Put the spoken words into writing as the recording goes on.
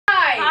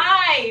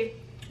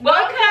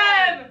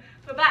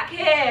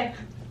here.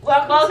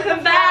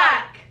 Welcome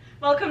back.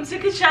 Welcome to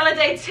Coachella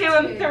Day 2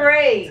 and 3.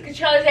 It's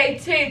Coachella Day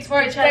 2,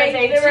 tomorrow's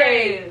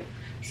Day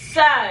 3.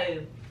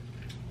 So,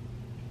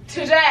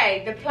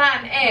 today the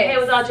plan is... here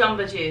with our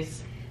Jamba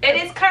Juice. It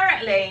is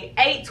currently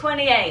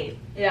 8:28.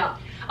 Yeah.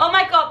 Oh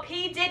my god,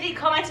 P. Diddy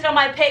commented on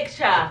my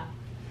picture.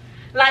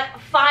 Like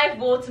 5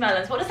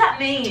 watermelons. What does that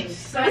mean?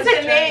 So what does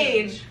it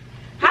mean?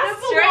 How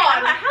Number strange.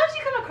 one. Like, how did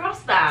you come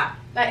across that?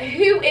 Like,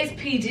 who is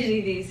P.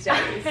 Diddy these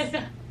days?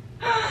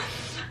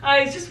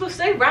 It's just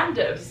so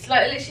random. It's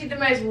like literally the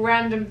most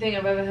random thing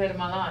I've ever heard in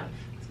my life.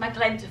 It's my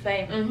claim to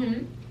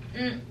fame.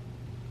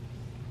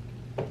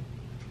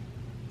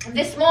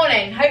 This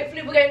morning,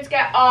 hopefully we're going to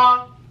get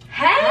our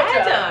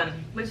hair done.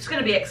 Which is going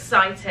to be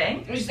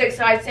exciting. Which is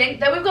exciting.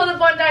 Then we've got the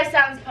Bondi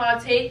Sands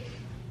party.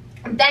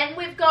 And then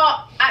we've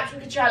got actual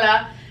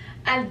Coachella.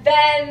 And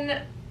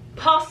then...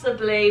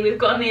 possibly we've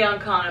got a neon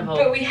carnival.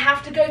 But we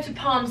have to go to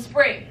Palm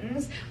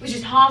Springs, which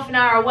is half an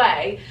hour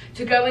away,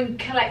 to go and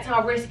collect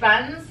our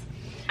wristbands.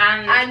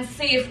 And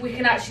see if we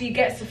can actually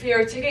get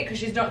Sophia a ticket because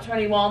she's not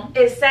 21.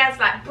 It says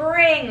like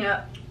bring,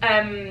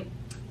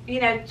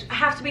 you know,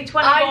 have to be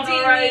 21 ID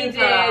or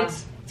needed over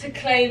to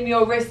claim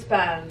your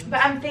wristband.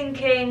 But I'm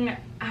thinking,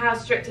 how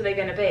strict are they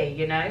going to be?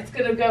 You know, it's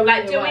going to go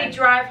like, do we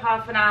drive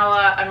half an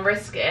hour and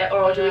risk it,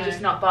 or do we just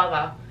not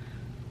bother?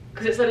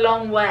 Because it's a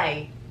long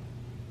way,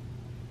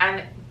 and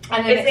is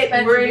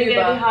it really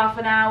going to be half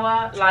an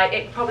hour? Like,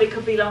 it probably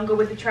could be longer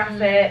with the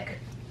traffic.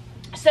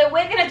 So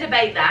we're going to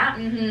debate that,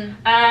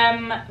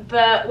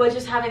 but we're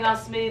just having our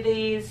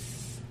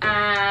smoothies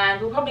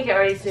and we'll probably get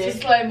ready soon. It's a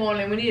slow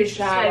morning, we need a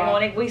shower. Slow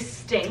morning, we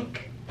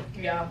stink.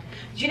 Yeah.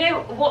 Do you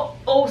know what,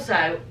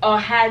 also, our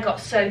hair got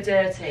so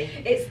dirty.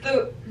 It's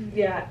the,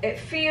 it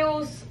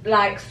feels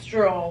like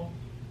straw.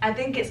 I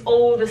think it's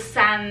all the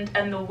sand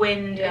and the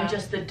wind and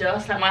just the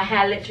dust. Like, my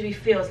hair literally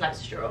feels like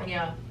straw.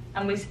 Yeah.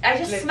 And I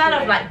just smell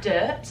of like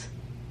dirt.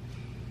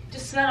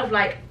 Just smell of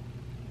like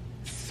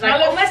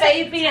almost like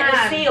you've been at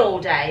the sea all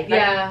day.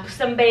 Like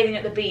sunbathing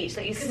at the beach.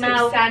 Like you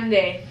smell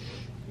sandy.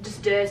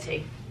 Just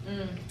dirty.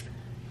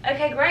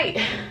 Okay, great.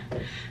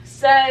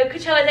 So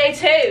Coachella Day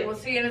 2. We'll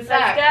see you in a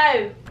sec. Let's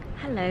go.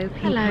 Hello, people.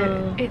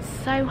 Hello. It's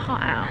so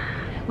hot out.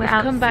 We've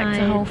come back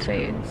to Whole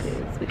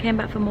Foods. We came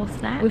back for more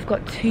snacks. We've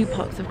got 2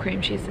 pots of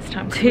cream cheese this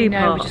time. 2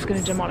 pots. We're just going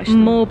to demolish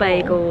them. More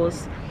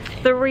bagels.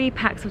 3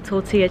 packs of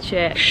tortilla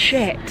chips.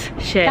 Shit.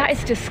 That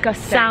is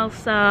disgusting.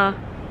 Salsa.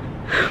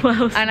 What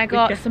else? And I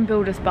got some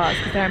Builder's bars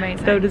because they're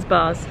amazing. Builder's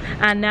bars.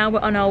 And now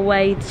we're on our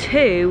way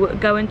to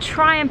go and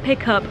try and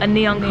pick up a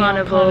Neon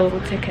Carnival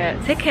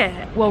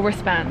ticket. Well,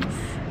 wristbands.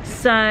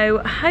 So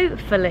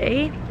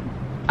hopefully,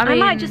 I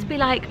might just be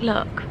like,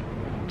 look,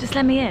 just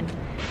let me in.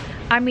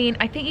 I mean,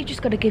 I think you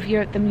just got to give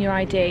them your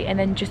ID and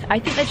then I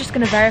think they're just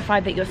going to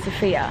verify that you're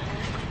Sophia.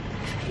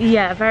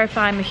 Yeah,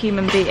 verify I'm a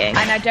human being.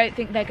 And I don't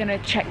think they're going to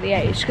check the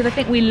age because I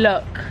think we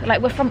look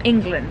like we're from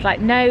England. Like,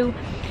 no,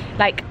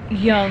 like,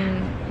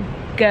 young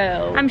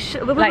girl. I'm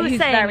sure, we were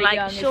saying,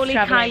 like, surely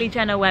Kylie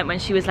Jenner went when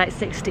she was like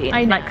 16.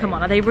 I know. Like, come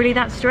on, are they really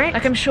that strict?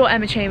 Like, I'm sure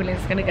Emma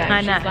Chamberlain's going to go.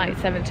 I know. She's like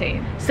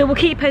 17. So we'll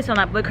keep posting on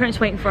that, but we're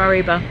currently waiting for our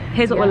Uber.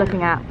 Here's what we're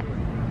looking at.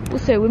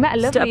 Also, we met a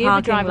lovely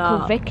Uber driver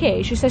called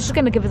Vicky. She says she's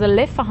going to give us a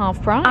lift for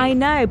half price. I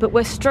know, but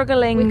we're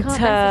struggling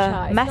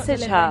to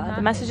message her.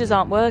 The messages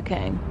aren't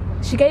working.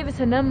 She gave us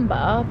her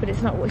number, but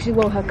it's not what she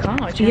her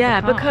card.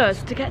 Yeah,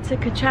 because to get to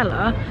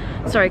Coachella,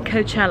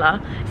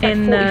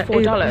 in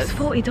 $44. It's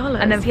 $40,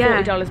 and then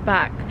 $40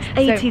 back.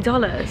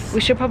 $80. So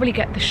we should probably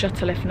get the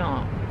shuttle if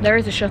not. There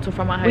is a shuttle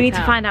from our hotel. We need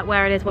to find out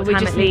where it is, what time it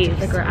leaves. We just need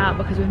to figure it out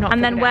because we've not.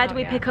 And then where do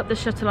we pick up the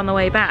shuttle on the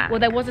way back? Well,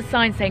 there was a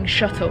sign saying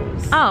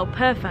shuttles. Oh,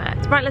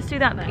 perfect. Right, let's do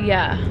that then.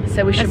 Yeah,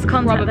 so we should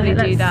probably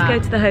do that. Let's go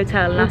to the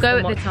hotel and ask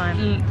them what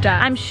time.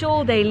 I'm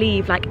sure they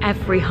leave like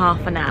every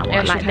half an hour.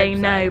 Yeah, like they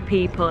know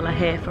people are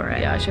here for it.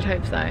 Yeah, I should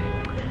hope so.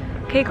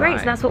 Okay, great.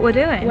 So that's what we're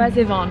doing. Where's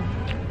Yvonne?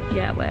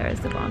 Yeah, where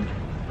is Yvonne?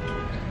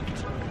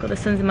 Got the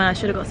suns in my eyes.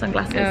 Should have got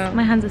sunglasses. Oh.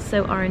 My hands are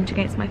so orange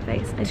against my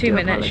face. 2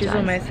 minutes. She's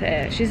almost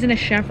here. She's in a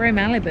Chevrolet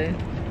Malibu.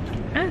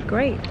 Oh,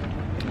 great.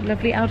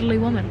 Lovely elderly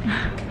woman.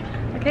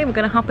 Okay, we're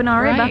gonna hop in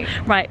our Uber.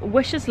 Right,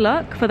 wish us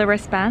luck for the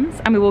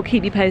wristbands, and we will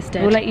keep you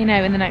posted. We'll let you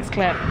know in the next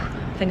clip.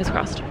 Fingers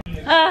crossed.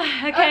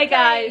 Okay,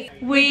 guys,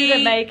 we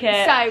didn't make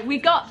it. So we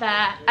got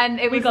there, and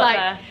it was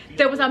like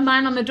there was a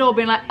man on the door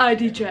being like,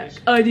 ID check,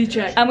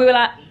 and we were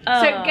like,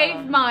 oh. So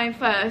gave mine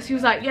first. He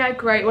was like, yeah,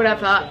 great,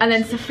 whatever. And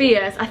then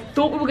Sophia's. I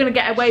thought we were gonna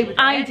get away with it.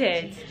 I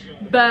did,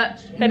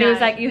 but then he was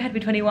like, you had to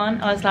be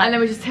 21. I was like, and then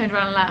we just turned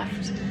around and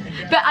left.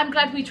 But I'm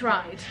glad we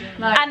tried.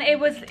 Like, and it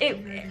was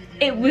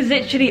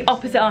literally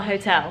opposite our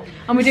hotel,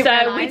 and we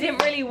didn't we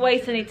didn't really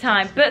waste any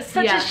time. But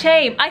such a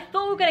shame. I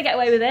thought we were gonna get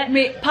away with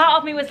it. Part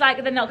of me was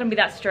like, they're not gonna be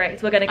that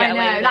strict. We're gonna get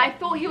away with it. I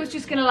thought he was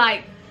just gonna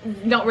like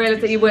not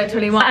realise that you weren't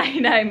 21. I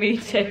know, me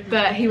too.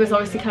 But he was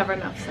obviously clever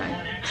enough. So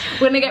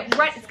we're gonna get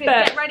ready.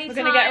 We're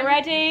gonna get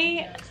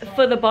ready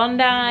for the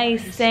Bondi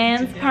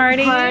Sands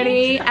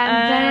party,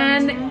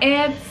 and then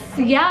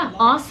it's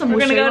awesome. We're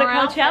gonna go to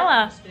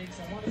Coachella.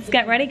 Let's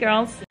get ready,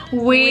 girls.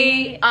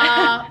 We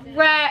are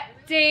ready.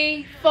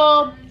 D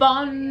for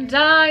Bondi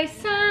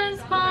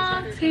Sands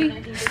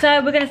Party.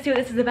 So we're gonna see what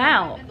this is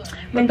about.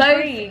 We're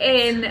both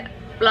in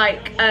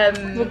like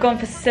we're going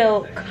for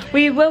silk.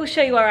 We will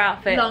show you our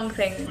outfits. Long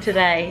things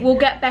today. We'll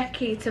get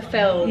Becky to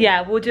film.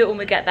 Yeah, we'll do it when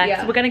we get there. Yeah.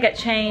 So we're gonna get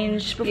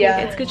changed before we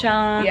get to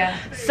Coachella. Yeah.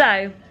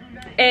 So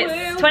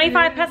it's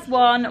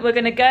 1:25. We're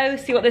gonna go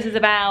see what this is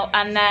about,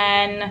 and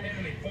then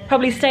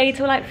probably stay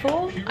till like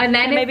 4, and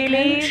then maybe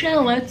leave.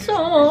 Coachella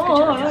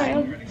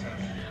tour.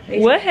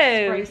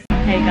 Woohoo!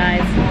 Hey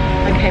guys.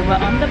 Okay, we're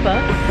on the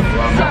bus.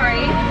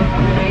 Sorry.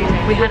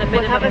 We had a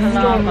bit of a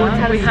storm. We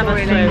have a storm.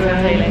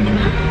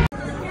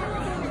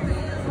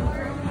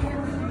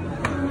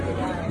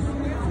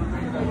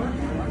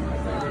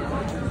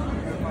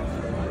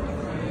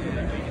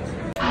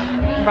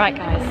 Right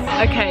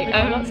guys,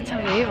 okay, lots to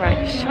tell you.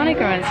 Right, Shani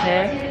Gurren's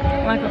here,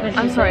 Michael Finch.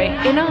 I'm sorry,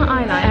 in our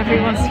eyeline,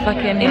 everyone's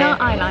fucking here. In our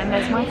eyeline,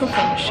 there's Michael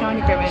Finch,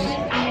 Shani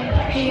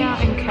Gurren, Pia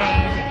and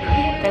Kane.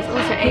 There's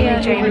also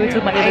Amy Jane. We were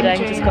talking about the other day,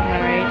 just got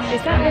married.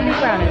 Is that Lily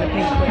Brown in the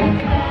pink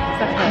wig? Is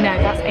that her? No,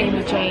 that's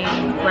Amy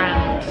Jane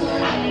Brown.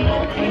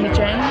 Amy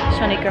Jane?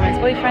 Shani Gurren's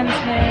boyfriend's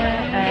here.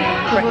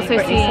 We've also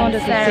seen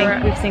Saunders.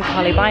 Sarah. We've seen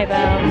Carly Bybel.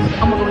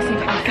 Oh my god, we've seen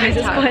guys,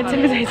 it's quite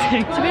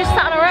intimidating. So we just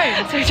sat on our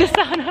own. So we just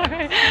sat on our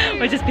own.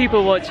 We're just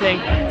people watching.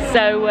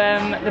 So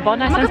the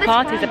Bondi Sands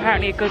party is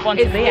apparently a good one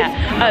to be at.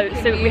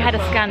 Oh, so we had a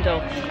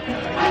scandal.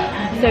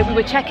 So we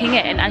were checking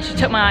in and she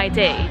took my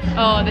ID.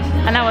 Oh, this is...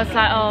 And I was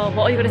like, oh,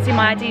 what are you going to see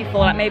my ID for?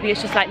 Like maybe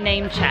it's just like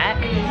name check.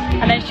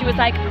 And then she was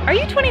like, are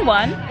you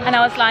 21? And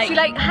I was like... She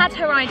like had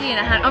her ID in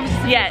her hand.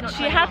 Obviously, yeah,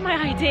 she had my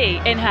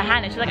ID in her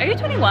hand and she's like, are you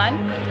 21?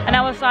 And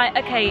I was like,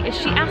 okay, is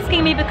she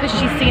asking me because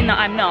she's seen that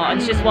I'm not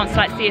and she just wants to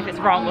like see if it's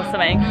wrong or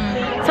something?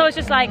 So I was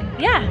just like,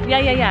 yeah.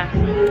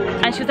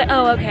 And she was like,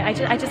 oh, okay, I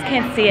just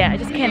can't see it. I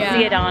just can't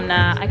see it on,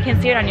 I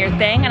can't see it on your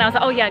thing. And I was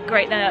like, oh yeah,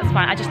 great, no, that's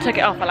fine. I just took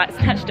it off, I like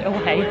snatched it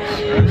away.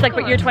 She's like,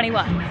 but you're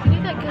 21. You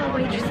know that girl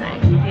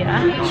waitressing?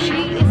 Yeah.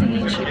 She is a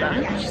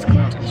YouTuber. She's a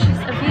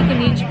vegan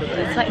YouTuber.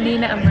 It's like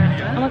Nina and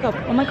Miranda.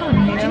 Oh my god,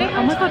 Nina. Do you know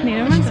oh my god,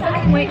 Nina and She's Miranda.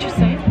 fucking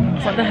waitressing.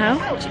 What the hell?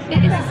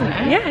 It is, isn't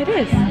it? Yeah, it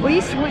is. We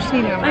used to watch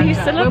Nina and Miranda. I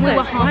used to love when it. we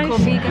were hardcore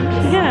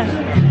vegans.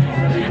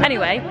 Yeah.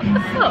 Anyway. What the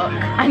fuck?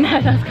 I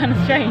know, that's kind of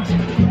strange.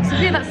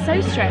 Sophia, that's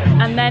so strange.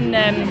 And then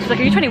she's like,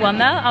 are you 21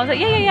 though? I was like,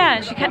 yeah.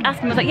 And she kept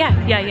asking me, I was like, yeah.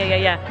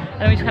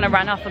 And then we just kind of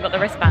ran off and got the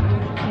wristband.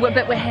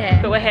 But we're here.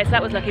 But we're here, so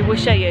that was lucky. We'll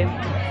show you.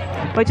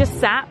 We're just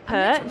sat,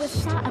 perched. We're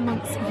sat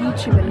amongst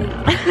YouTuber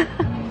leagues.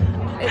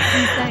 It's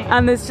insane.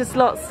 And there's just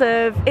lots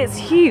of, it's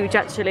huge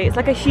actually. It's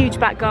like a huge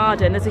back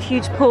garden. There's a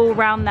huge pool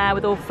around there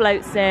with all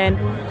floats in.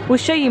 We'll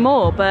show you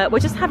more, but we're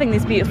just having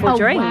these beautiful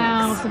drinks.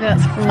 Wow, so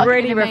that's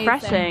really amazing.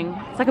 Refreshing.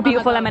 It's like a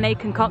beautiful lemonade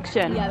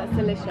concoction. Yeah, that's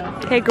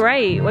delicious. Okay,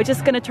 great. We're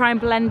just gonna try and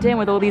blend in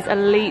with all these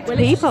elite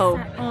people.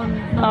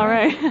 All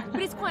right.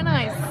 But it's quite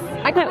nice.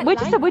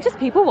 We're just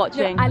people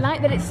watching. I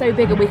like that it's so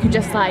big and we could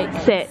just like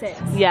sit.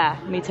 Yeah,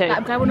 me too. Like,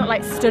 I'm glad we're not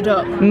like stood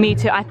up. Me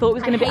too. I thought it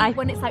was gonna be.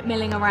 When it's like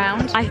milling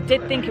around. I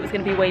did think it was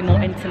gonna be way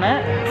more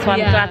intimate, so I'm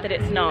glad that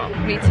it's not.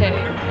 Me too.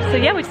 So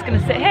yeah, we're just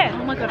gonna sit here.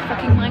 Oh my god,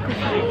 fucking Michael is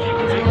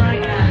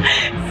right.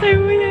 So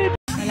weird.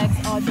 My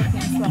legs are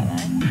dripping sweat though.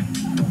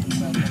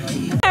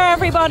 Hello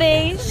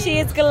everybody, she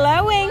is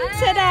glowing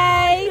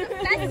today.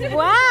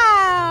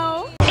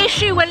 Wow.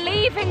 Issue, we're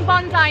leaving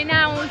Bondi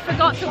now and we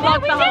forgot to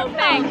vlog the whole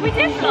thing. We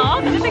did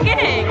vlog at the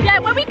beginning. Yeah,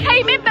 when we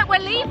came in, but we're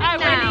leaving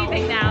now. We're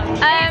leaving now.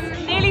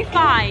 It's nearly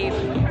 5.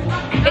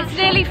 It's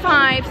nearly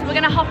 5, so we're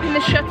gonna hop in the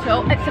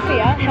shuttle.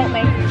 Sophia, help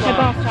me. My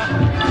bath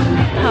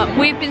trap.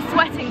 We've been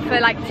sweating for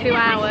like 2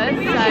 hours.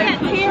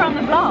 So Tia on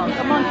the vlog.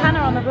 Got Montana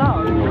on the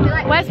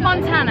vlog. where's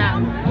Montana?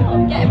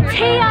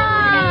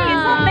 Tia!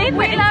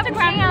 We love Instagram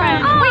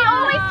friends. We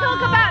always talk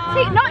about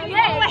Tia. Not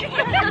yet.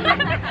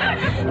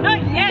 Not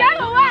yet.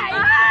 Go away.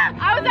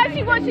 I was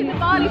actually watching the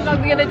Bali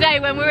vlog the other day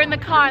when we were in the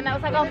car and that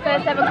was like our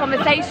first ever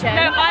conversation.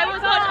 No, I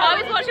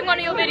was watching one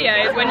of your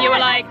videos when you were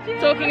like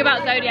talking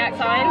about zodiac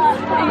signs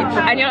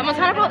and you're like,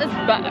 Montana brought this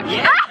book.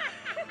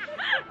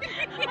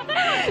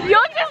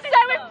 You're just so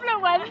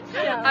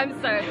influential. I'm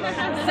so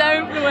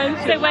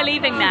influential. So we're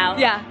leaving now.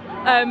 Yeah.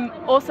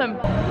 Awesome.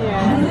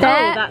 Yeah. Oh,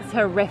 that's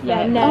horrific.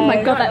 Yeah, no. Oh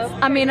my god, that's.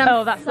 I mean,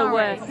 I'm that's the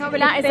worst. Really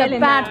that is a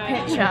bad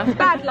picture.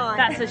 Bad line.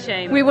 That's a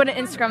shame. We wouldn't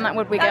Instagram that,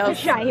 would we, girls? That's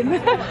a shame.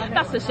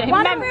 That's a shame. It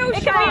could be a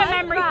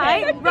memory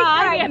thing.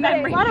 Right, a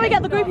memory. Why don't we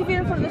get the groupie view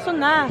in front of the sun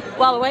there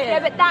while we're waiting? Yeah,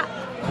 but that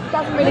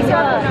doesn't really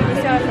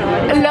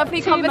work. A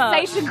lovely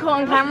conversation call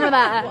on camera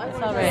there.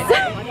 Sorry.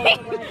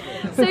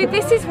 So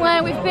this is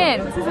where we've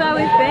been. This is where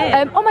we've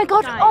been. Oh my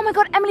god,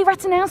 Emily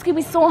Ratajkowski,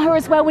 we saw her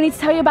as well. We need to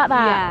tell you about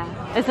that. Yeah.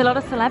 There's a lot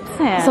of celebs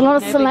here. There's a lot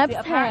of celebs here.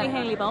 Apparently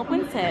Hailey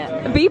Baldwin's here.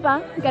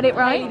 Bieber, get it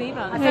right?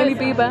 Hailey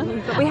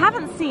Bieber. But we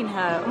haven't seen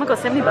her. Oh my god,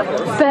 so many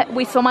bubbles. But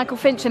we saw Michael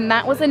Finch and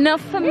that was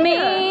enough for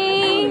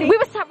me. We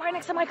were sat right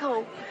next to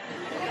Michael.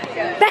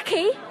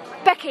 Becky.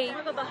 Oh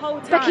my god, the whole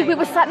time. Becky, we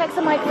were sat next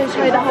to Michael and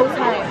Sherry the whole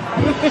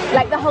time.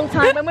 Like the whole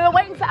time. When we were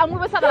waiting for, and we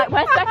were sat there like,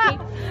 where's Becky?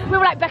 We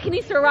were like, Becky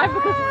needs to arrive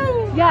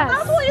because,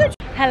 yes.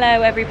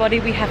 Hello everybody,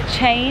 we have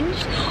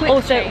changed.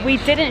 Also, we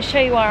didn't show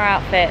you our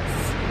outfits.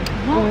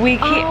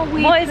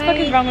 What is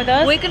fucking wrong with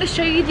us? We're gonna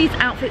show you these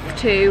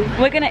outfits too.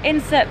 We're gonna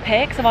insert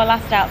pics of our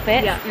last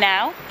outfits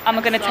now, and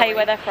we're gonna tell you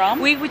where they're from.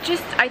 I think we were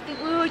just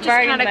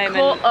kind of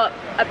caught up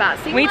about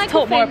seeing we need to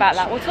talk more about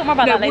that. We'll talk more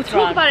about that later on.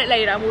 We'll talk about it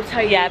later and we'll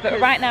tell you. Yeah, but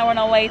right now we're on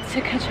our way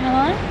to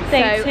Coachella.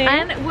 Day 2.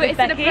 And it's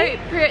an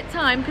appropriate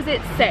time because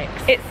it's 6.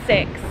 It's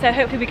 6. So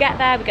hopefully we get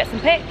there, we get some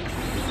pics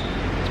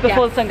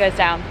before the sun goes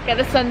down. Get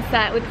the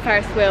sunset with the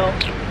Ferris wheel.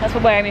 That's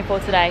what we're aiming for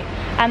today.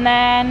 And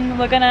then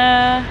we're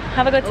gonna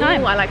have a good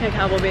time. Ooh, I like her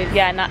cowboy boots.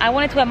 Yeah, no, I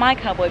wanted to wear my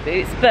cowboy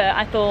boots, but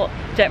I thought,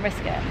 don't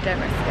risk it. Don't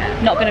risk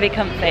it. Not gonna be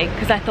comfy,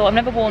 because I thought I've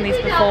never worn these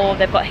before.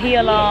 They've got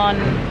heel on.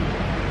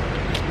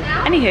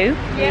 Anywho,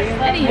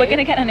 we're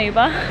gonna get an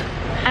Uber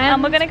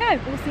and we're gonna go.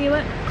 We'll see you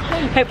at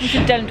hopefully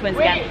some Dolan twins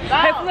again.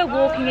 Hopefully we're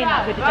walking in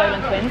with the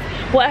Dolan twins.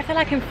 What I feel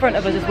like in front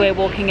of us as we're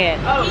walking in.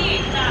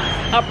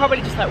 I'll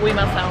probably just like wee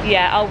myself.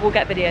 Yeah, we'll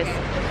get videos.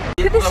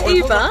 Look at this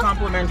Uber.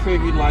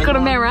 Got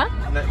a mirror,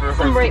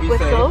 some rape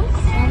whistles,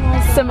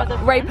 some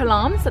rape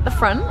alarms at the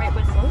front.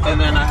 And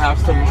then I have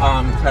some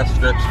test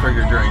strips for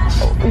your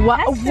drinks.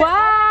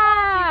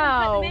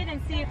 Wow! Put them in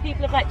and see if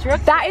people have like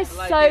drugs. That is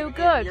so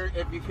good.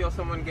 If you feel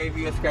someone gave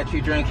you a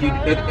sketchy drink,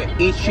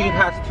 each sheet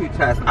has 2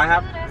 tests. I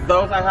have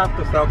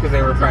to sell because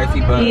they were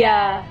pricey, but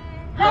yeah.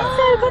 That's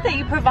so good that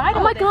you provide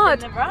all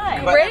this in the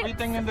ride.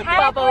 Everything in the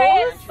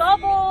bubbles,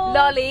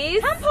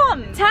 lollies,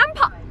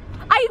 tampon.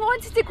 I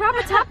wanted to grab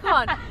a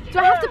tampon. Do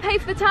I have to pay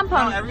for the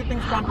tampon? No,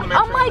 everything's complimentary.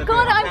 Oh my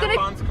god, I'm gonna.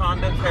 Tampons,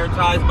 condoms, hair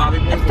ties, bobby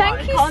pins.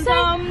 Thank you so.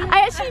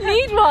 I actually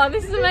need one.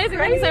 This is amazing.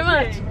 Thank you so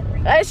much.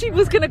 I actually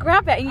was gonna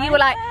grab it, and you were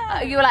like,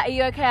 "Are you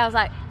okay?" I was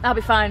like, "I'll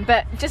be fine,"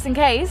 but just in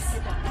case.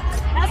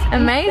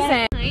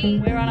 Amazing.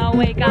 We're on our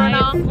way,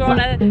 guys.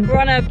 We're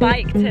on a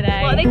bike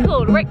today. What are they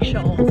called?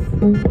 Rickshaws.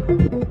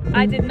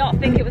 I did not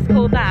think it was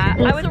called that.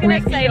 I was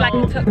going to say like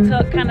a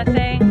tuk-tuk kind of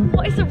thing.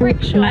 What is a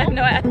rickshaw? I have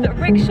no idea.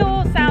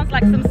 Rickshaw sounds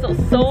like some sort of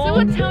saw.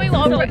 So tell me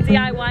what sort of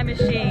DIY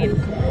machine.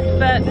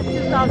 But this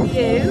is our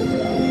view.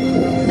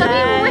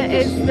 There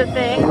is the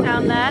thing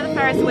down there, the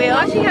Ferris wheel.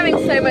 I'm actually having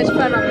so much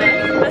fun on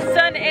this. The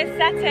sun is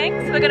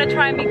setting, so we're going to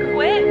try and be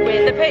quick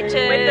with the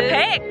pictures. With the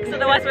pics,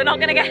 otherwise we're not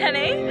going to get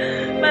any.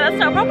 But that's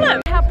no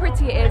problem. How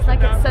pretty it is,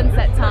 like it's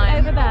sunset time.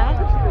 Over there.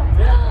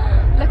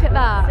 Look at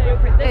that. So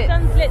pretty. The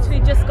sun's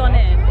literally just gone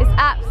in. It's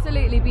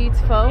absolutely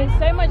beautiful. It's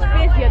so much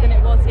busier than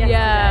it was yesterday.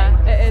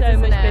 Yeah, it is, so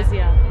much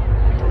busier.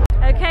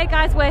 Okay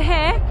guys, we're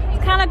here.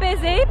 It's kind of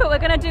busy, but we're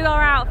going to do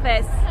our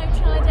outfits.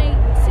 Coachella Day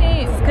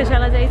 2. It's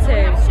Coachella Day 2. We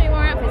have to show you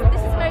our outfits.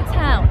 This is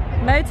Motel.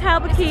 Motel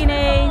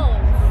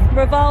bikini,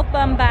 Revolve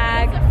bum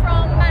bag. These are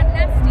from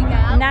Nasty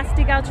Gal.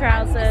 Nasty Gal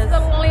trousers. And this is the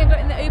lolly I got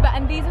in the Uber,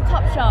 and these are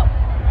Topshop.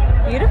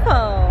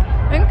 Beautiful.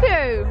 Thank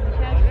you.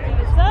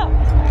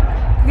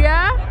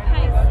 Yeah?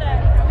 Okay,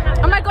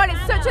 so oh my god,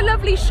 it's such a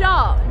lovely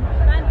shop.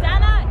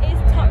 Bandana is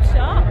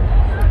Topshop.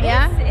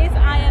 Yeah. This is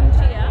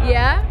IMGA.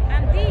 Yeah.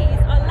 And these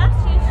are last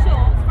year's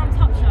shorts from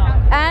Topshop.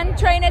 And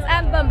trainers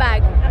and bum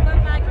bag. And bum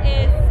bag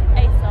is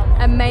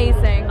ASOS.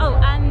 Amazing. Oh,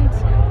 and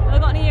have I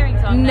got any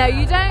earrings on? No,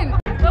 you don't.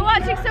 We're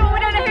watching someone we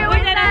don't know who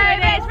it is.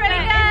 It's really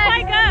good. It's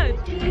quite good.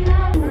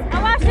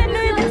 Oh, actually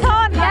Louis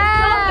Vuitton.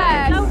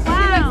 Yes. Oh, wow.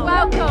 She looks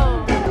well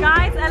cool.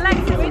 Guys,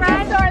 Alexis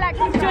Ren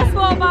just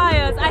walked by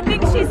us. I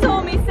think she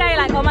saw me say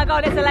like, oh my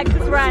god, it's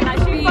Alexis Ren. Like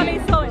she probably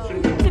saw it.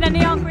 She's in a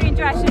neon green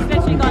dress. She's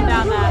literally gone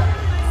down there.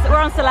 So we're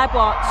on Celeb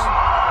Watch.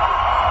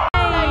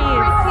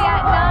 Pretty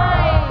at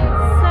night.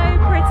 So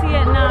pretty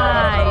at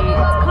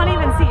night. Can't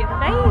even see your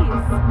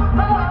face.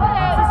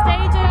 There's a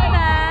stage over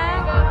there.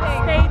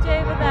 Stage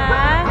over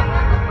there.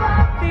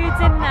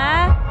 Food's in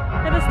there.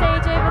 Little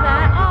stage over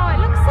there. Oh, it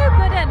looks so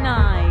good at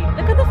night.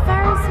 Look at the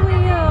Ferris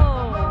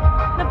wheel.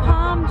 The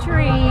palm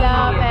tree.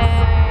 Love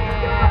it.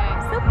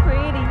 So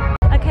pretty.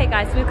 Okay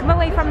guys, so we've come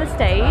away from the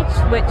stage,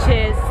 which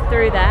is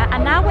through there,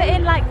 and now we're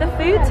in like the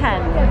food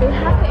tent. Yeah, they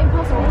have the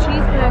Impossible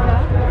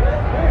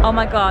cheeseburger. Oh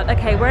my god,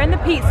 okay, we're in the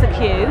pizza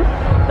queue.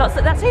 That's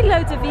actually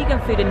loads of vegan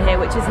food in here,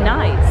 which is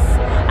nice.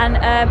 And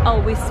oh,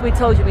 we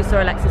told you we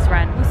saw Alexis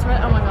Ren.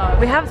 Oh my god.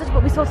 We haven't touched,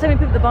 but we saw so many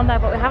people at the Bondi,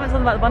 but we haven't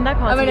talked about the Bondi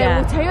party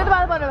yet. We'll tell you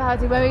about the Bondi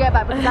party when we get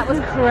back, because that was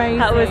crazy.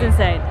 That was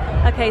insane.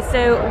 Okay,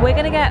 so we're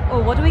gonna get,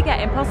 well, what do we get?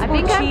 Impossible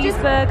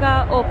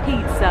cheeseburger or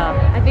pizza?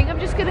 I think I'm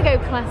just gonna go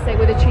classic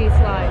with a cheese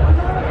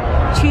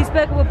slice.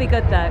 Cheeseburger would be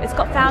good though. It's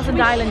got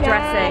Thousand Island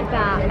dressing.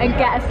 That and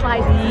get a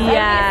slice.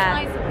 Yeah.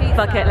 A slice of pizza.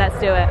 Fuck it, let's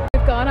do it.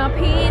 We've got our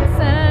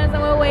pizzas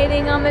and we're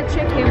waiting on the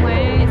chicken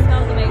wings. It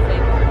smells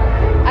amazing.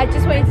 I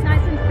just wait. It's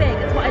nice and thick.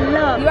 That's what I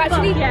love. You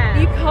actually,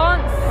 you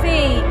can't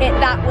see it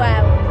that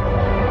well,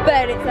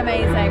 but it's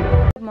amazing.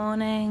 Good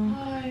morning.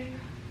 Hi.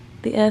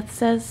 The earth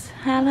says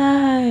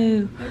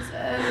hello.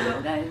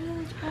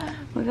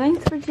 We're going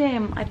to the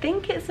gym. I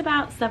think it's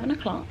about 7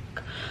 o'clock.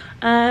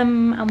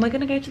 And we're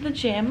gonna go to the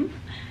gym.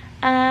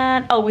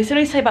 And oh, we still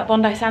need to say about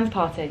Bondi Sands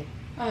party.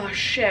 Oh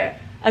shit.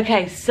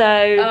 Okay, so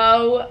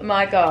oh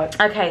my god.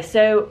 Okay,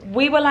 so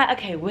we were like,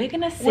 okay, we're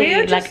gonna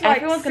see like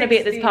everyone's gonna be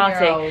at this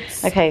party.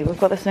 Okay, we've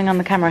got this thing on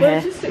the camera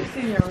here. Where's the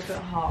 16-year-olds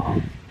at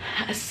heart?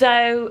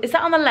 So is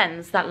that on the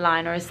lens, that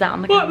line, or is that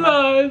on the camera?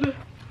 What line?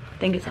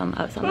 think it's on,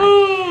 oh, it's on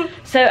there.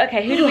 So,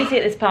 okay, who do we see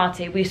at this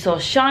party? We saw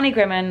Shani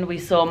Grimond, we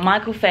saw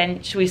Michael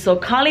Finch, we saw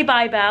Carly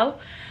Bybel,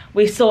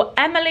 we saw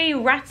Emily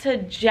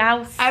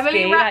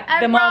Ratajkowski, like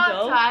the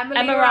model.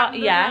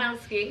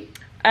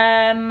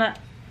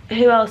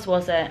 Who else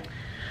was it?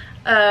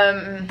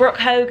 Brooke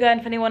Hogan,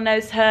 if anyone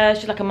knows her,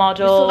 she's like a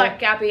model. We saw like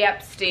Gabby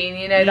Epstein,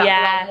 you know,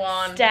 that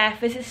blonde one.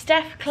 Steph, is it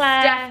Steph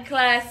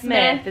Claire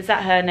Smith? Is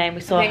that her name?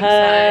 We saw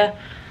her. So.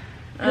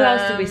 Who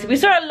else did we see? We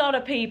saw a lot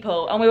of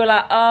people and we were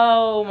like,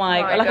 oh my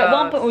god. Like at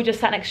one point we were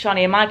just sat next to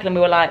Shani and Michael and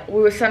we were like... We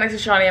were sat next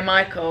to Shani and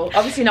Michael.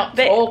 Obviously not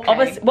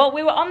talking. Well,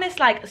 we were on this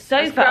like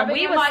sofa and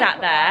we were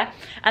sat there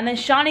and then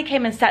Shani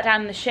came and sat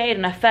down in the shade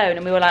on her phone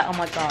and we were like, oh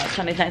my god,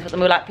 Shani's next to us. And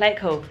we were like, play it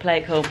cool, play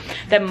it cool.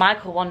 Then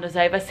Michael wanders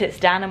over, sits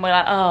down and we're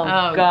like,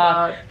 oh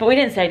god. But we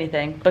didn't say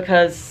anything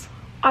because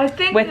I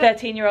think we're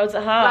 13-year-olds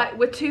at heart.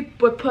 Like,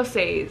 we're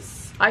pussies.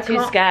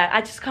 Too scared.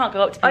 I just can't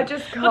go up to them. I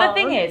just can't. But the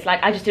thing is,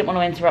 like, I just didn't want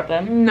to interrupt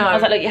them. No. I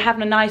was like, look, you're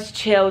having a nice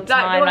chill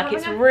time. Like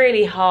it's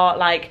really hot.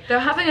 Like they're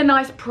having a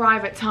nice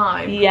private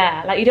time.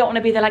 Yeah. Like you don't want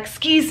to be there like,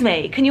 excuse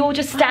me, can you all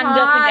just stand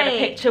up and get a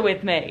picture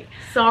with me?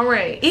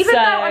 Sorry. Even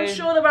though I'm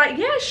sure they're like,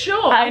 yeah,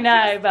 sure. I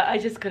know, but I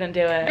just couldn't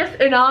do it.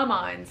 Just in our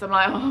minds, I'm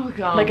like, oh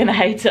god. They're gonna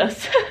hate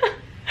us.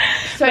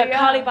 But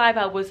Carly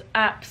Bybel was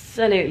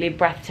absolutely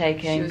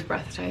breathtaking. She was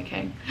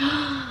breathtaking.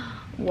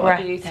 What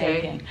a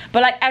beauty.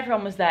 But like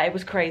everyone was there, it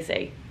was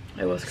crazy.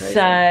 It was crazy.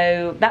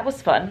 So that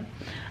was fun.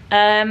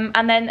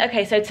 And then,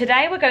 okay, so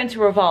today we're going to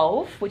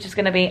Revolve, which is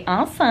going to be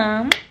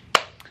awesome.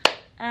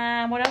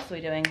 And what else are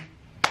we doing?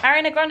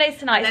 Ariana Grande's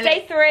tonight. It's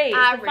day 3.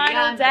 It's the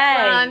final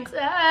day.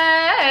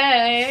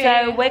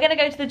 So we're going to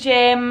go to the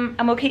gym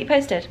and we'll keep you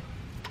posted.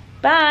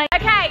 Bye.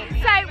 Okay,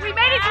 so we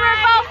made it to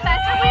Revolve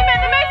Fest and we met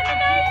the most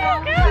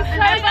amazing girls.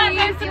 So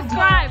you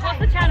subscribe. What's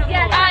the channel called?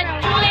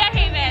 Julia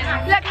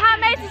Haven. Look,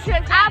 handmade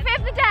t-shirts. Outfit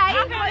of the day.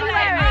 What are you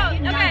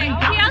wearing? Okay,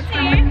 TLC.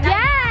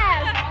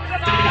 Yes.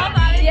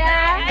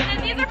 Yeah. And then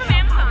these are from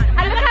Amazon.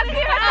 And look how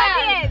cute my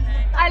body is.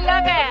 I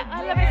love it. I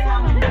love it so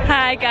much.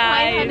 Hi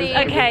guys.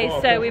 Okay,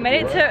 so we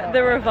made it to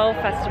the Revolve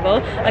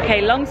Festival.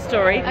 Okay, long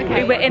story.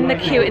 Okay. We were in the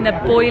queue in the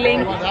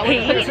boiling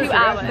heat for 2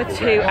 hours. For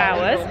 2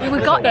 hours. We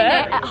got in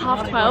it at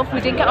 12:30.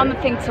 We didn't get on the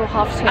thing till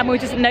 2:30. And we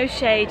were just no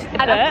shade,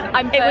 but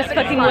it was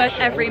fucking worth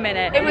every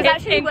minute. It was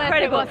actually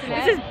incredible. Worth it,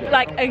 wasn't it? This is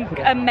like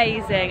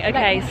amazing.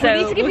 Okay, like,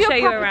 so we'll show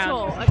you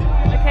around.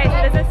 Okay, so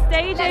there's a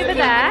stage over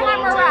there.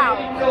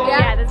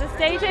 Yeah, there's a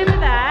stage over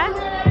there.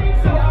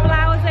 Some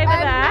flowers over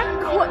there.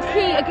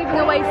 Key are giving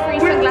away free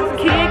sunglasses.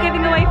 Key are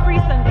giving away free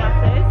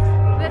sunglasses.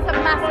 There's a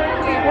massive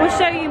queue. We'll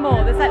show you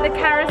more. There's like the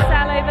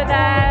carousel over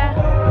there.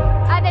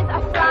 And there's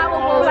a flower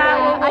wall there.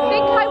 I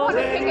think I want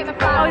to pick at the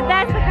flower. Oh,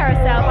 there's the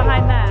carousel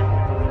behind there.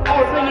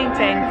 The swinging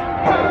thing.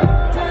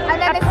 And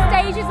then the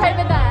stage is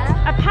over there.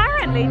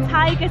 Apparently,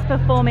 Tiger's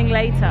performing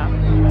later.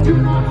 So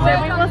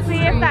we will see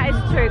if that is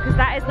true, because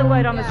that is the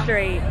word on the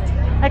street.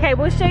 Okay,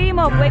 we'll show you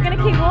more, but we're going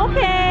to keep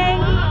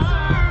walking.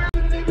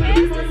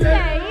 Here's the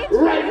stage.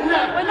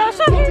 We're not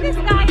sure who this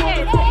guy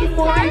is. He's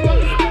so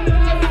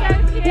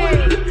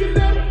cute.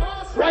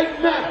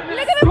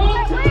 Look at the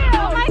wheel.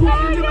 Oh my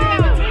god, yeah,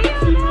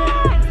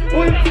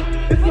 we're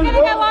going to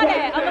go on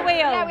it, on the wheel.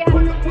 Yeah, we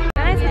have.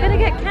 Guys, we're going to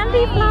get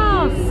candy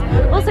floss.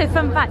 Also,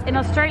 fun fact, in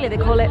Australia they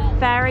call it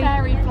fairy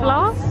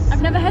floss.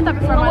 I've never heard that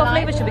before. What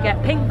flavour should we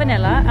get? Pink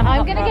vanilla and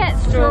I'm going to get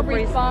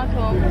strawberry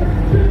sparkle.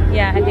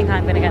 Yeah, I think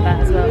I'm going to get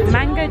that as well.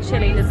 Mango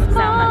chili doesn't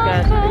sound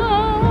that good.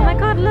 Oh my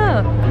god,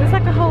 look. There's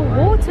like a whole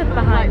water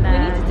behind there.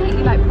 We need to take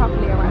you like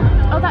properly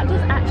around. Oh, that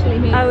does actually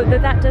move. Oh,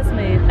 that does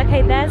move.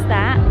 Okay, there's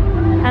that.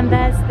 And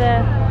there's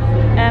the...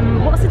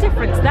 what's the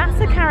difference? That's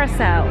a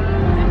carousel.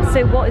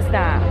 So what is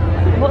that?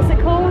 What's it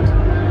called?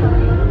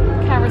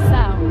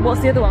 Carousel.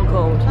 What's the other one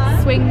called?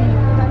 Swing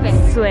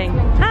thing. Swing.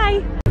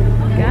 Hi!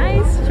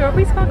 Guys,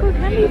 strawberry sparkle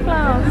candy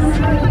floss.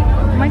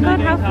 Oh my god,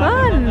 how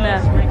fun!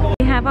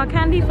 We have our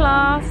candy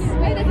floss.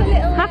 Wait, there's a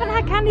little... Haven't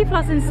had candy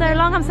floss in so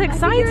long, I'm so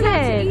excited. You're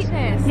allowed to eat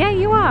this. Yeah,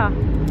 you are.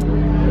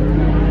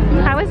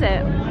 How is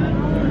it?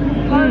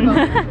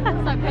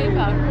 It's like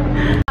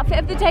paper. Outfit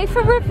of the day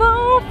for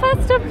Revolve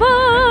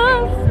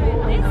Festival.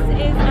 This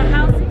is a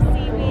House of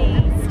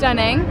CB.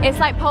 Stunning. It's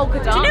like polka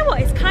dot. Do you know what?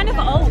 It's kind of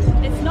old.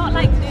 It's not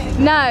like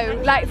new.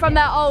 No, like from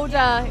their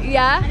older,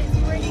 yeah? It's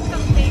really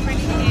comfy, really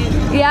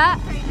cute. Yeah.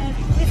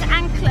 This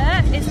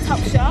anklet is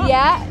Topshop.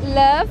 Yeah,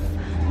 love.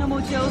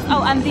 Normal jewels.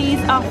 Oh, and these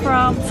are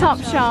from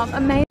Topshop.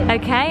 Amazing.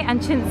 Okay, and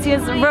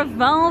Cinzia's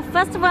Revolve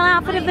Festival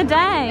outfit of the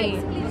day.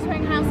 Basically just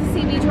wearing House of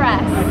CB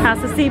dress.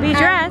 House of CB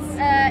dress.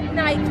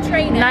 Nike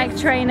trainers. Nike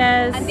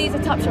trainers. And these are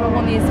Topshop. I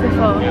won these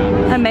before.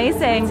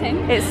 Amazing.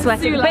 It's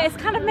sweating, but it's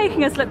kind of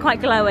making us look quite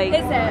glowy.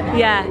 Is it?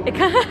 Yeah. It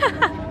kind of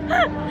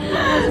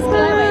It's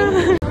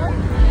glowing.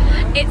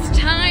 It's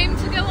time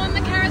to go on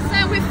the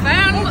carousel. We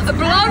found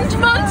Blonde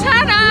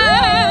Montana.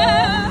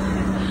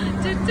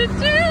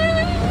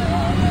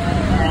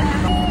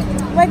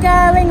 We're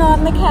going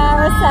on the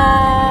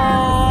carousel.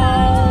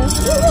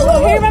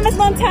 Who remembers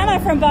Montana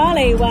from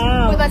Bali?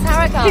 Wow. Well, that's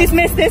how it goes. Who's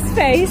missed this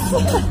face?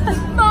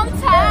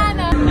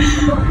 Montana.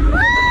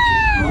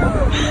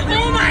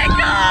 Oh my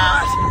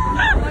god!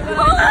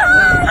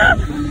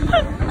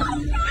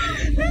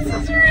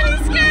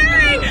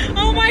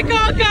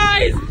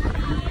 guys!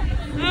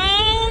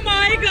 Oh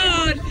my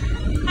god!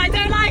 I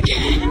don't like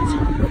it!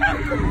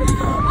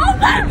 Oh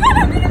my god,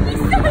 I'm gonna be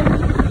so...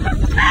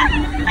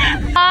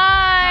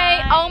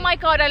 Hi! Oh my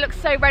god, I look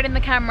so red in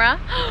the camera.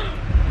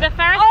 The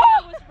Ferris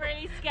wheel was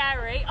really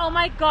scary. Oh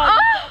my god,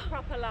 you've got a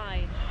proper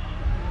line.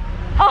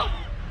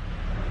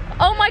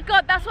 Oh my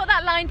god, that's what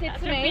that line did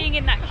to me. Being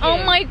in that queue.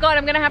 Oh my god,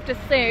 I'm gonna have to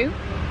sue.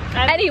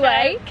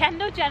 Anyway,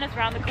 Kendall Jenner's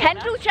around the corner.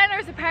 Kendall Jenner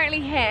is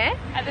apparently here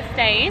at the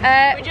stage.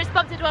 We just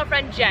bumped into our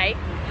friend Jay.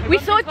 We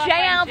saw bumped into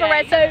Jay our friend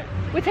Alvarez, Jay.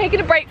 so we're taking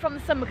a break from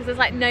the sun because there's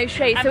like no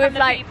shade. And so from we've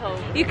like,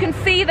 you can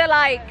see the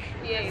like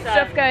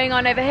stuff going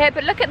on over here.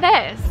 But look at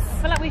this.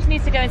 I feel like we just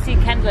need to go and see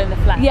Kendall in the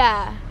flesh.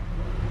 Yeah.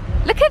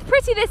 Look how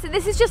pretty this is.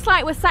 This is just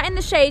like we're sat in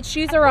the shade,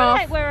 shoes are off.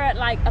 Like we're at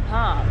like a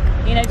park,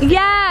 you know.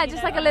 Yeah,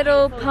 just like a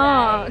little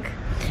park.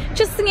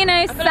 Just, you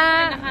know, sat. Like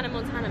we're in the Hannah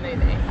Montana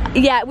movie.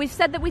 Yeah, we've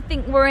said that we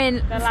think we're in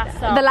the last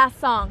song. The last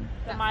song.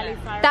 The Miley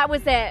Cyrus. That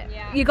was it.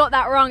 Yeah. You got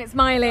that wrong. It's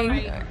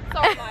Miley.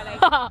 Sorry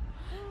Miley.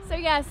 So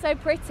yeah, so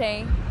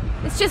pretty.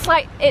 It's just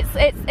like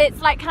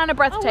it's like kind of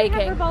breathtaking. Oh,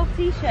 we have Revolve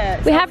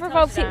t-shirts. We have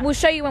Revolve t-shirts. We'll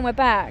show you when we're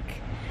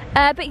back.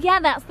 But yeah,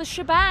 that's the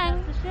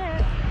shebang. That's the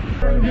shit.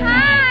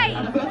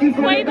 Hi!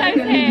 Quavo's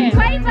here.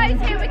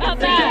 Quavo's here, we can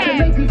see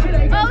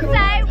him.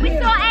 Also, we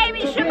saw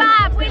Amy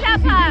Shabab, we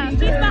love her. She's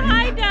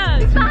behind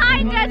us. She's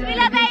behind us, we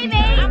love Amy.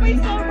 And we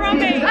saw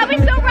Robbie. And we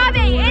saw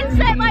Robbie,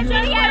 insert my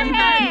video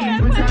here.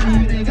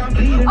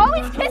 Oh,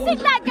 he's kissing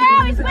that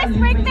girl, he's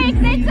whispering things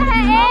into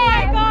her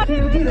ear.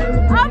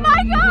 Oh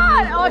my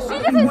god! Oh, she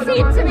doesn't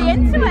seem to be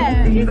into it.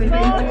 She's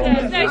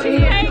gorgeous. No, she's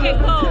playing it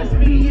cool.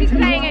 She's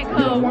playing it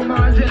cool.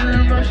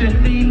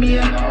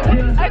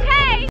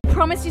 Okay.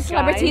 Promised you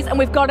celebrities, and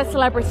we've got a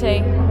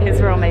celebrity. It's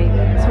Romy.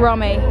 It's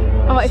Romy.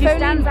 Oh, she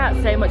stands out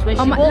so much when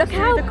she walks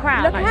through the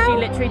crowd. Like she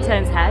literally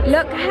turns heads.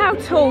 Look how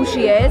tall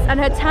she is, and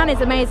her tan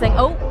is amazing.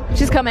 Oh,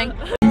 she's coming.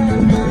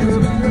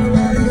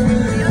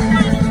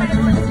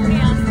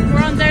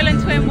 We're on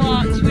Dolan Twin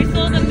Watch. We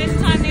saw them this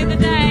time the other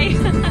day.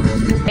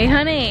 Hey,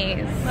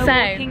 honey. We're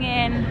walking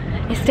in.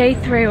 It's day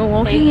 3. We're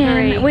walking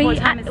in. What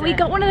time is We it?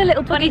 got one of the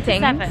little buggy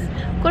things.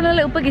 27. Got a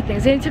little buggy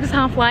things. It only took us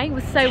halfway.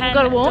 So we've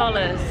got to walk.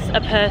 $10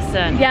 a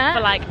person. Yeah.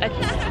 For like a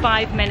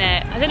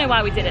 5-minute. I don't know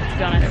why we did it, to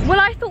be honest. Well,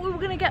 I thought we were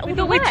going to get all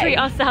the way. We thought we'd treat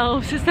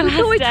ourselves. It's the last day.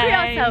 We thought we'd treat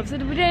ourselves. We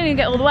didn't even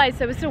get all the way,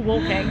 so we're still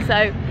walking.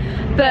 So,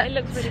 but it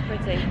looks really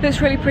pretty. Looks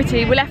really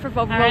pretty. We left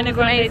Revolve. Ariana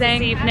Grande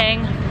this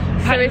evening.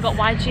 So we've got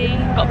YG,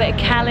 got a bit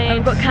of Khaled.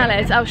 We've got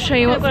Khaled. I'll show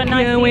you what's going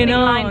on.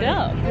 Lined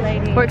up.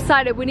 We're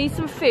excited. We need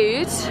some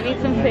food. We need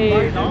some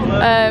food.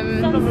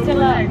 Sun's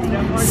still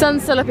up.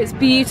 Sun's still up. It's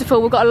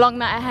beautiful. We've got a long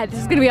night ahead. This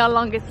is going to be our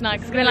longest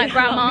night. It's going to be like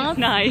grandma's.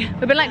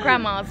 We've been like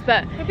grandma's,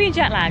 but we've been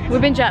jet lagged. We've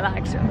been jet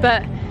lagged,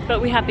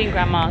 but we have been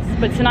grandma's.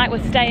 But tonight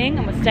we're staying,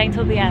 and we're staying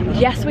till the end.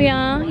 Yes, we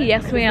are.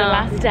 Yes, we are. The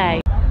last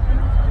day.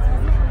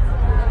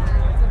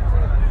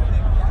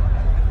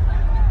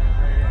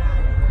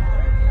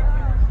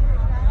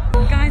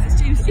 Guys,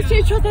 it's James. It's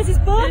James. There's his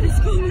bum.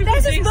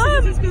 There's his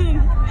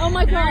bum. Oh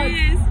my god. There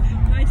he is.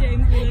 Hi,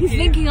 James. He's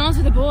linking arms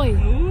with a boy.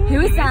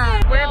 Who is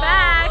that? We're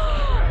back.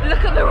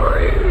 Look at the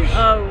rouge.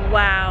 Oh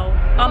wow.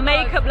 Our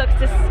makeup looks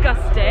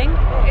disgusting.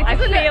 I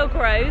feel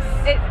gross.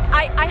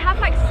 I have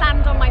like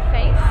sand on my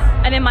face.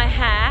 And in my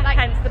hair, like,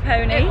 hence the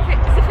pony.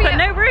 But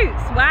no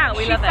roots. Wow,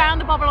 we love it. She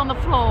found the bobble on the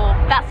floor.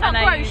 That's not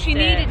gross. She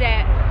needed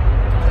it.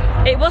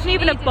 It wasn't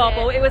even a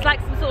bobble. It was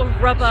like some sort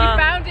of rubber. She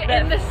found it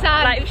in the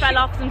sand. Like fell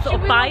off some sort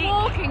of bike. We were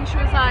walking. She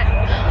was like,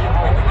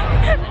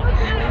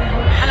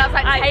 and I was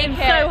like, take it. It's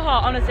so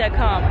hot. Honestly, I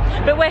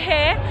can't. But we're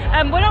here.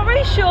 We're not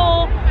really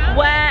sure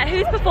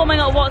who's performing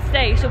at what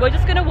stage. So we're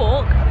just gonna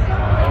walk.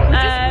 We're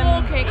just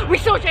walking. We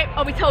saw Jane.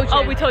 Oh, we told you.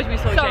 Oh, we told you we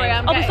saw Jane.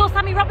 Sorry, we saw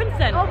Sammy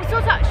Robinson. Oh, we saw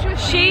that.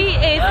 She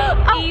is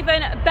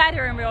even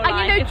better in real life. And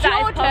you know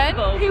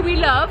Jordan, who we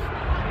love.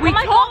 We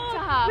talked to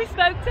her. We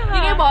spoke to her.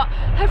 You know what?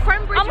 Her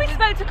friend Bridget. And we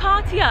spoke to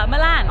Katia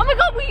Milan. Oh my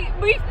god,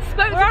 we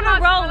spoke to her. We're on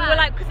a roll. We're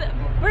like, because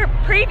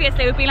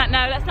previously we've been like,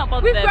 no, let's not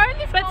bother them. Grown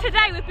this but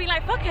today we've been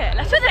like, fuck it,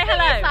 let's just say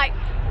hello. It's like,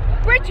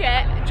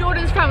 Bridget,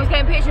 Jordan's friend, was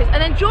getting pictures,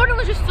 and then Jordan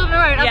was just stood on her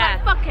own. I was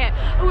like, fuck it.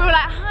 And we were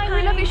like, hi,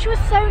 we love you. She was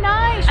so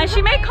nice. And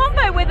she made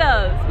combo with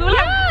us. We were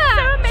like,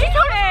 so amazing. She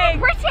told us we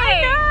were pretty.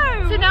 I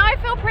know. So now I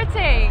feel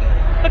pretty.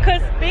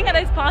 Because being at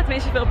those parties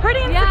makes you feel pretty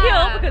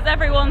insecure because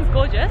everyone's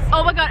gorgeous.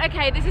 Oh my god,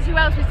 okay, this is who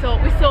else we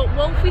saw. We saw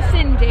Wolfie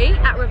Cindy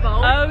at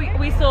Revolve. Oh,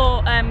 we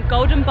saw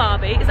Golden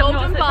Barbie. Is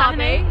Golden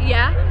Barbie,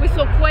 yeah. We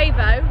saw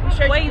Quavo. We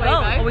showed you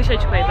Quavo. Oh, we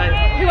showed you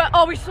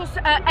Quavo. We saw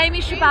Amy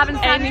Shabab and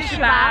Amy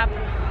Shabab.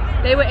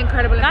 They were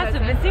incredible. Guys,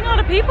 we've been seeing a lot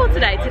of people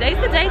today. Today's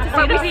the day to see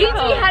the people. We seem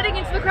to be heading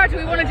into the crowd. Do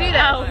we want to do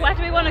that? Oh, where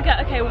do we want to go?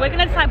 Okay, we're going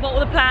to decide what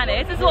the plan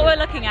is. This is what we're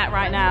looking at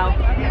right now.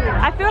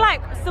 I feel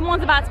like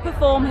someone's about to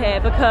perform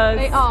here because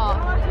they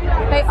are.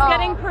 It's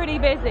getting pretty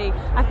busy.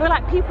 I feel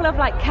like people have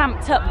like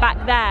camped up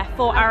back there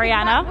for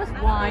Ariana. That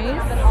was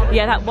wise.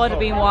 Yeah, that would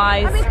have been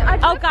wise.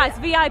 Oh, guys,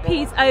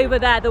 VIPs over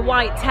there, the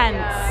white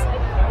tents.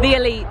 The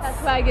elites.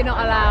 That's where you're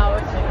not allowed.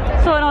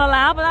 So we're not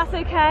allowed, but that's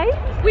okay.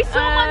 We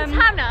saw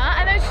Montana,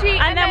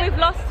 and then we've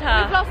lost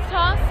her. We've lost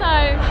her, so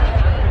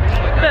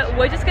But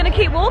we're just gonna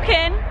keep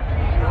walking.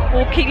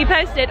 We'll keep you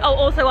posted. Oh,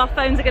 also our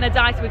phones are gonna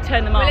die, so we've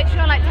turned them off. We're literally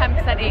on like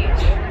 10%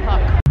 each.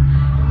 Fuck.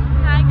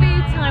 Hi,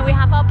 food time. We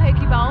have our poke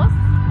bowls.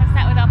 Let's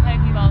start with our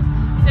poke bowls.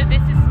 So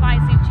this is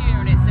spicy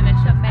tuna and it's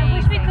delicious. I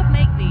wish we could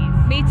make these.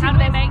 Me too. How do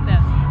we make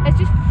them? There's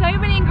just so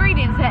many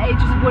ingredients that it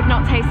just would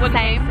not taste the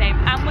same.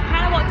 And we're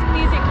kind of watching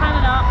music,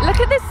 kind of not. Look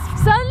at this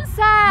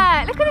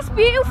sunset. Look at this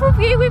beautiful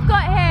view we've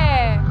got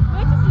here.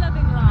 We're just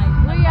loving life.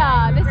 We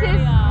are. This is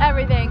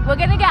everything. We're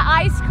gonna get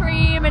ice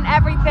cream and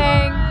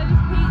everything.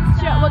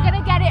 Pizza. We're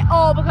gonna get it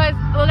all because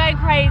we're going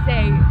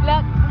crazy.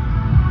 Look,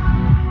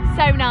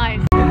 so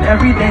nice. And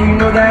every day you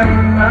know that we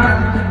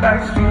ride the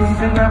back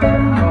streets and never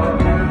go.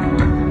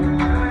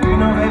 You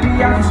know, baby,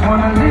 I just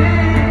wanna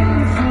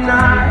live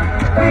tonight.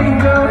 We can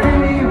go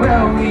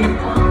anywhere we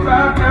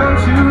drive down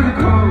to the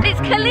coast.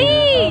 It's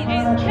Khalid.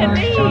 It's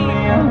Khalid.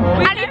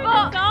 And he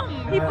brought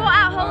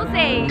out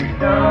Halsey. It's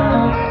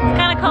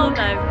kind of cold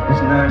though.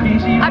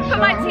 I put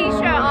my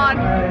t-shirt on.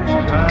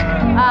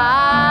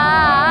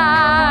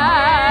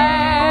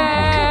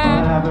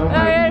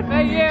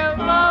 For you,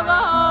 Mama,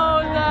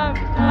 love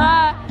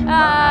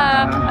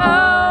time.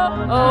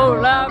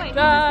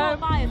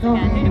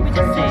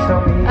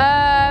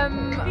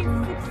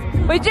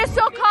 We just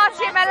saw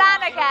Cartier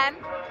Milan again.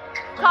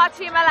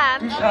 Cartier Milan.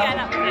 Oh,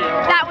 yeah,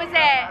 that was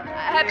it.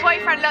 Her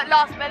boyfriend looked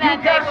lost, but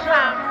then they were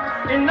found.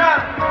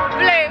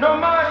 Blue,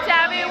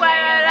 tell me where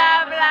your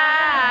love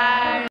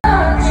lies.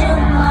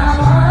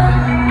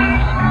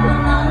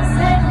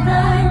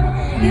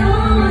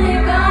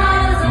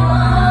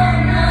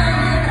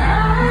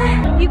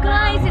 You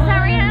guys, it's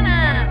Ariana.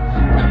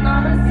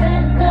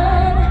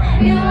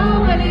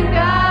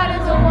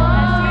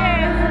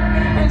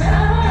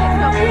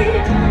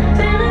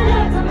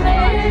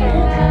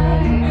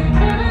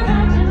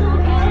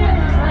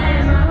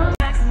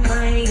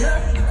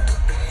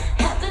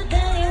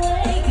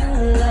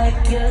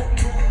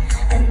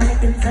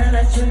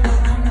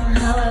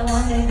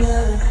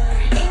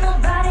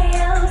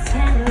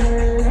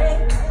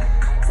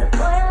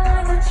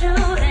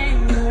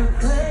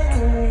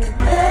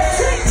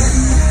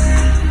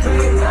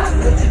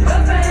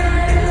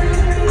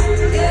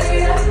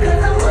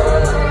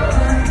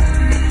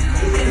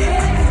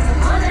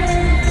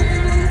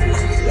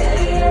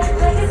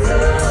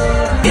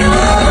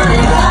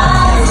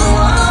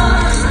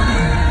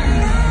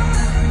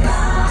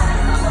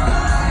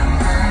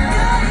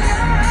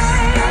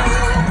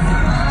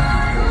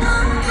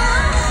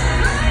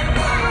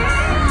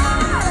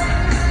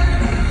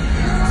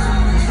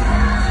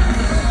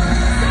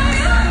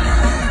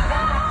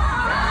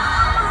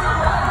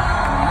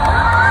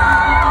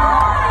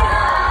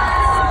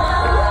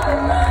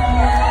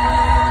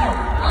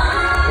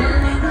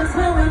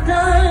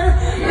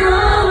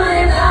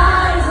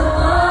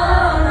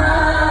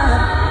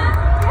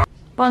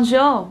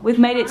 Bonjour, we've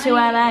made it to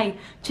LA.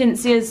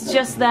 Cinzia's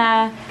just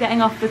there,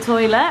 getting off the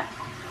toilet.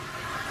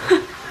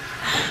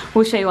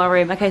 We'll show you our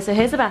room. Okay, so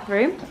here's the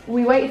bathroom.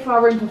 We waited for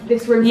our room,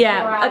 this room.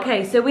 Yeah,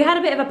 okay, so we had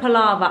a bit of a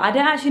palaver. I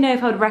don't actually know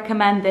if I would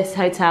recommend this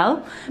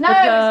hotel. No,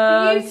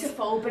 because... it's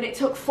beautiful, but it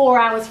took 4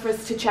 hours for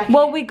us to check in.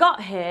 Well, we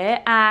got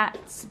here at,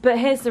 but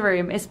here's the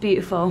room, it's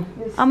beautiful.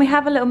 And we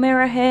have a little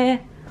mirror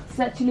here. It's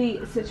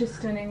actually such a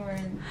stunning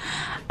room.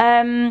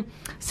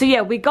 So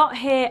yeah, we got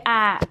here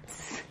at...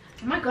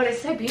 Oh my god,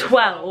 it's so beautiful.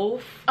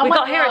 12. We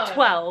got here at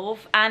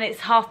 12 and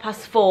it's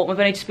 4:30. We've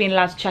only just been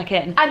allowed to check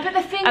in. But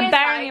the thing and is,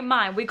 bearing in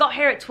mind, we got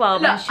here at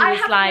 12 and she was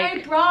like... I have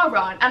no bra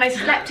on and I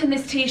slept in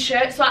this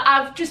t-shirt, so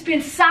I've just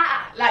been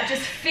sat, like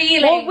just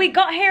feeling... Well, we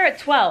got here at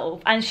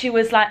 12 and she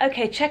was like,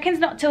 okay, check-in's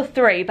not till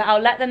 3, but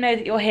I'll let them know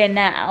that you're here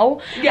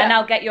now and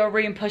I'll get your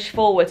room pushed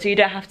forward so you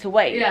don't have to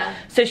wait. Yeah.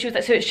 So she was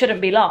like, so it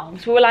shouldn't be long.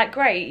 So we were like,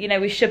 great, you know,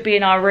 we should be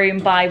in our room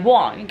by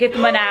 1. Give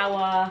them an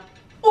hour.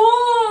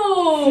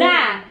 Ooh!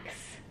 Snacks.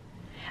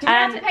 Do we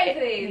have to pay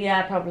for these?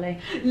 Yeah, probably.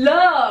 Look!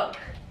 Are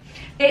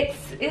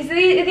these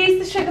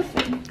the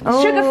Sugarfina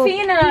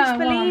Peach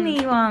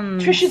Bellini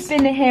ones. Trisha's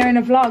been here in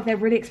a vlog. They're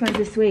really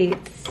expensive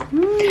sweets.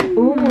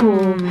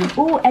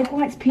 Ooh, egg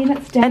whites,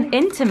 peanuts, An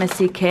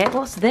intimacy kit.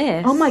 What's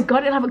this? Oh my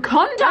god, it'll have a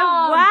condom.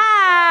 Oh,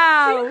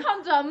 wow. 2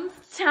 condoms,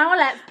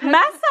 towelettes,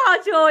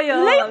 Massage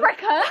oil.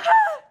 lubricant.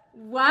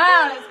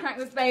 Wow, let's crack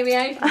this baby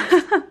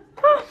open.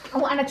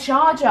 Oh, and a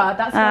charger.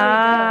 That's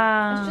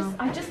very good.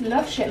 I just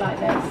love shit like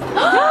this.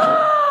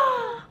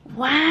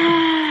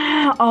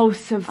 Wow. Oh,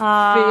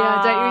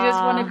 Sophia, don't you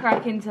just want to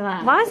crack into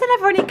that? Why is there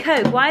never any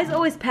Coke? Why is it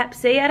always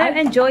Pepsi? I don't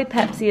enjoy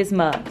Pepsi as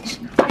much.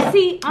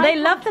 They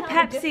love the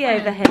Pepsi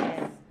over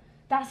here.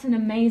 That's an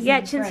amazing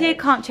Cinzia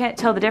can't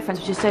tell the difference,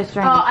 which is so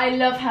strange. Oh, I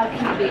love how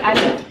cute. I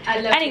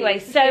love anyway,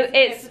 cute. so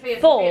it's Sophia,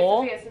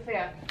 4.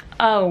 Sophia.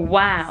 Oh,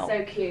 wow.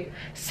 So cute.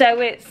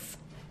 So it's...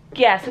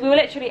 Yeah, so we were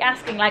literally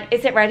asking, like,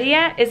 is it ready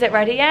yet? Is it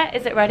ready yet?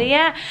 Is it ready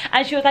yet?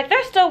 And she was like,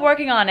 they're still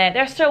working on it.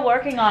 They're still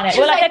working on it.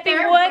 We're like, they've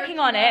been working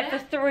on it for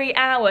 3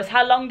 hours.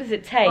 How long does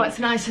it take? Oh, it's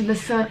nice in the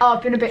sun. Oh,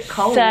 I've been a bit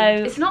cold. So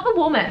it's not the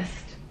warmest.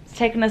 It's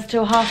taken us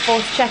till 4:30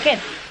 to check in.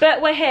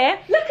 But we're here.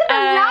 Look at the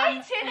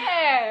light in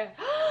here.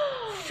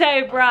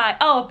 so bright.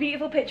 Oh, a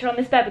beautiful picture on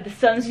this bed with the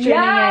sun streaming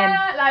in.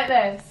 Yeah, like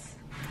this.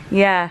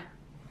 Yeah.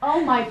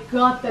 Oh my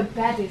god, the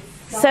bed is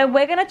so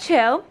we're gonna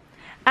chill,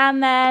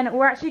 and then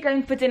we're actually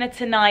going for dinner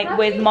tonight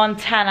with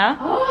Montana.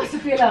 Oh,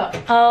 Sophia,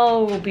 look.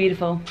 Oh,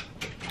 beautiful.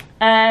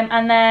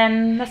 And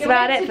then that's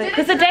about it,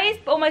 because the day's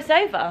almost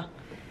over.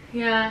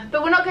 Yeah,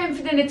 but we're not going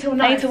for dinner till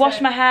night. I need to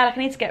wash my hair, like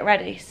I need to get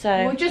ready,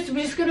 so. We're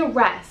just gonna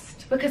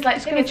rest, because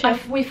like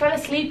we fell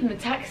asleep in the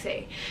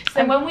taxi.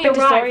 So when we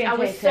arrived, I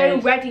was so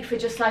ready for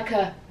just like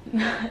a...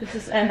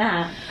 just a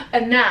nap.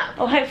 A nap.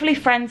 Oh, hopefully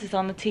Friends is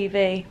on the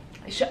TV.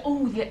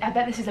 Oh, I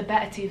bet this is a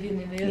better TV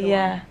than the other one.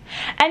 Yeah.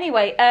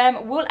 Anyway,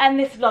 we'll end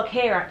this vlog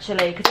here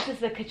actually, because this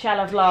is the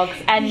Coachella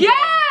vlogs. And yes!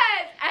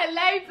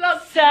 LA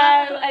vlogs. So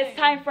it's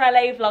time for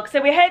LA vlogs.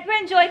 So we hope you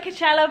enjoy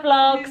Coachella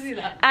vlogs,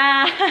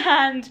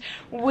 and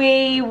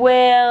we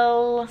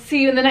will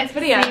see you in the next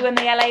video. See you in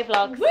the LA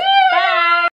vlogs. Woo! Bye.